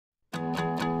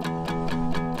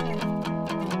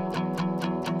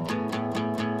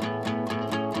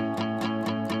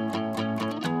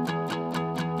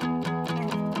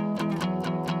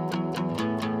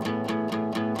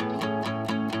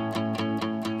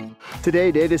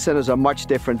Today, data centers are much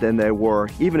different than they were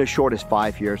even as short as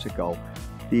 5 years ago.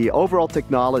 The overall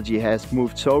technology has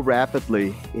moved so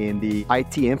rapidly in the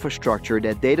IT infrastructure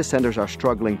that data centers are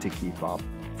struggling to keep up.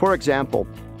 For example,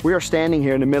 we are standing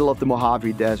here in the middle of the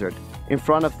Mojave Desert, in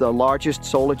front of the largest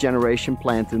solar generation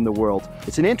plant in the world.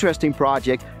 It's an interesting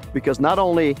project because not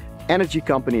only energy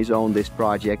companies own this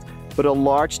project, but a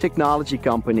large technology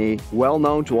company, well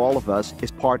known to all of us,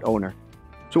 is part owner.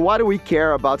 So why do we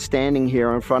care about standing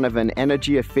here in front of an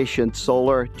energy-efficient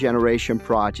solar generation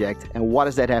project, and what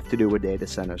does that have to do with data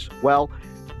centers? Well,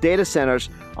 data centers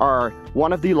are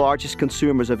one of the largest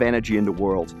consumers of energy in the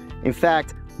world. In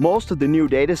fact, most of the new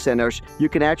data centers you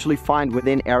can actually find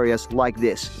within areas like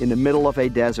this, in the middle of a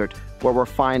desert, where we're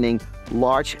finding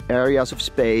large areas of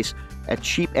space at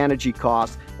cheap energy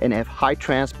costs and have high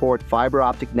transport fiber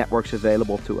optic networks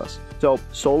available to us. So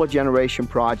solar generation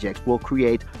projects will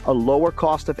create a lower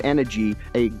cost of energy,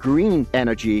 a green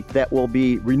energy that will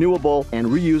be renewable and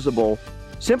reusable.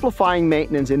 Simplifying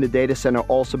maintenance in the data center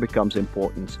also becomes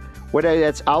important. Whether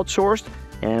that's outsourced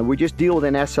and we just deal with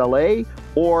an SLA,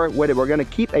 or whether we're going to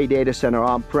keep a data center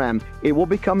on-prem, it will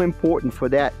become important for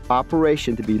that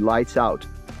operation to be lights out.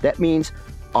 That means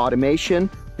automation.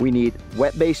 We need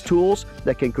web-based tools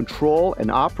that can control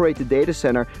and operate the data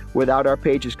center without our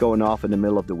pages going off in the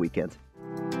middle of the weekend.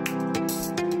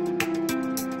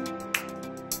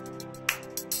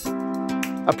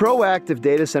 A proactive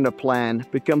data center plan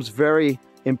becomes very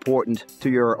important to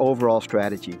your overall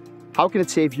strategy. How can it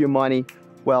save you money?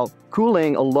 Well,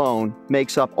 cooling alone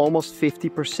makes up almost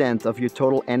 50% of your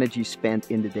total energy spent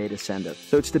in the data center.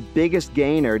 So it's the biggest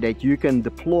gainer that you can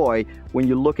deploy when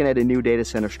you're looking at a new data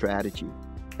center strategy.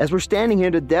 As we're standing here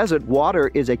in the desert, water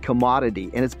is a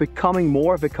commodity, and it's becoming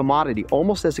more of a commodity,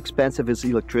 almost as expensive as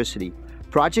electricity.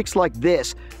 Projects like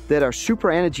this that are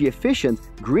super energy efficient,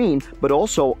 green, but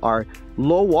also are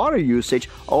low water usage,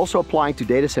 also applying to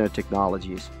data center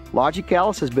technologies.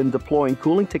 Logicalis has been deploying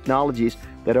cooling technologies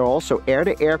that are also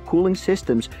air-to-air cooling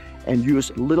systems and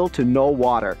use little to no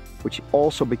water, which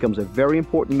also becomes a very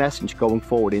important message going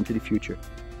forward into the future.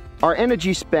 Our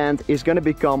energy spend is going to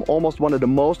become almost one of the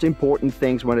most important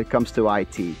things when it comes to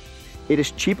IT. It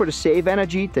is cheaper to save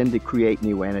energy than to create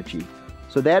new energy.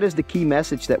 So that is the key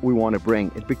message that we want to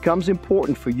bring. It becomes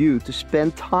important for you to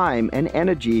spend time and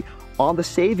energy on the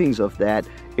savings of that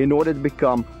in order to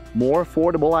become more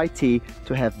affordable IT,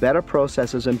 to have better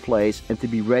processes in place, and to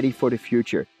be ready for the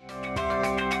future.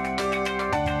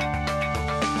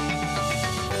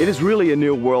 It is really a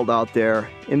new world out there.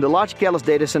 In the Logicalis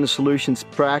Data Center Solutions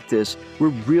practice, we're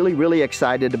really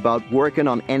excited about working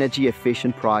on energy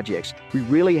efficient projects. We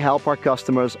really help our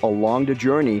customers along the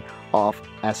journey of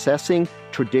assessing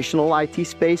traditional IT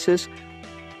spaces,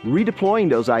 redeploying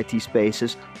those IT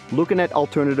spaces, looking at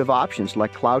alternative options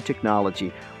like cloud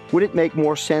technology. Would it make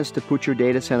more sense to put your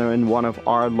data center in one of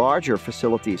our larger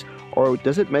facilities? Or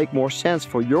does it make more sense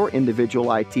for your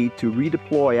individual IT to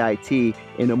redeploy IT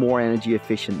in a more energy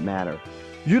efficient manner?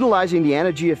 Utilizing the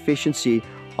energy efficiency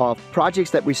of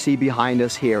projects that we see behind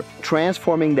us here,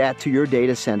 transforming that to your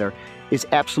data center is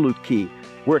absolute key.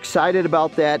 We're excited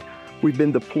about that. We've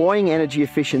been deploying energy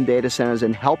efficient data centers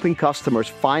and helping customers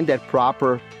find that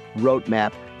proper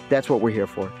roadmap. That's what we're here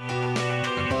for.